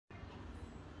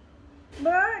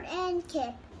Bird and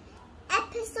Kit.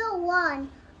 Episode 1,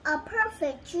 A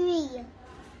Perfect Tree.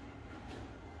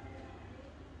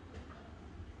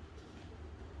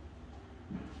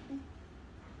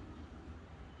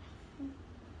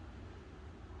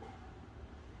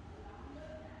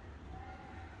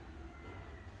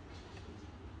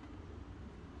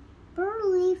 Bird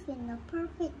lives in a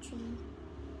perfect tree.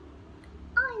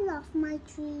 I love my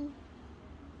tree,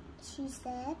 she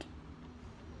said.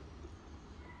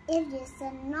 It is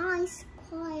a nice,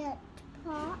 quiet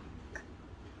park,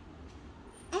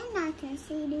 and I can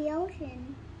see the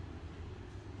ocean.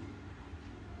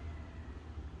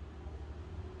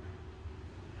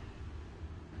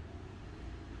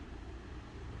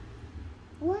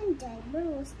 One day, Bird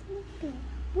was sleeping.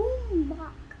 Boom,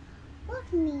 bark.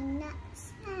 What mean that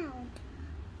sound?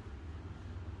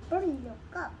 Bird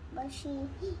looked up, but she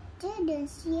didn't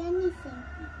see anything.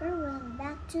 Bird went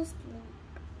back to sleep.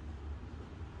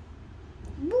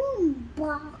 Boom,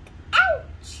 bark.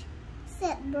 Ouch,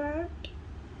 said Bird.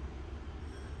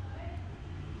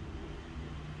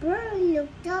 Bird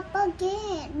looked up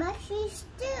again, but she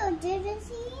still didn't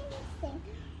see anything.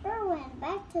 Bird went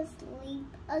back to sleep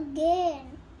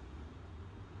again.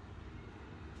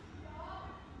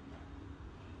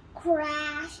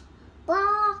 Crash,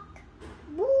 bark,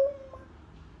 boom.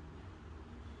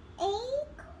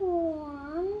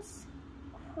 Acorns,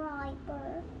 cried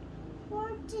Bird.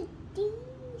 Where did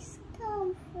these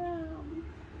come from?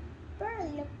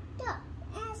 Bird looked up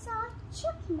and saw a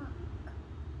chipmunk.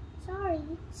 Sorry,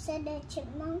 said the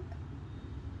chipmunk.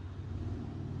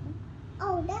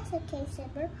 Oh, that's okay,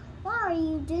 said Bird. What are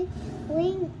you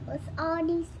doing with all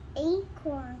these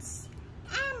acorns?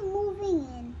 I'm moving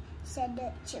in, said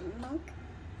the chipmunk.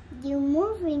 You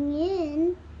moving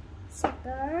in, said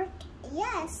Bird.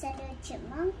 Yes, said the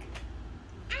chipmunk.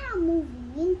 I'm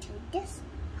moving into this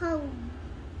home.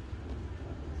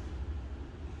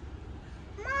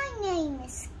 My name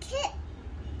is Kit.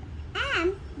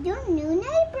 I'm your new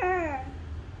neighbor.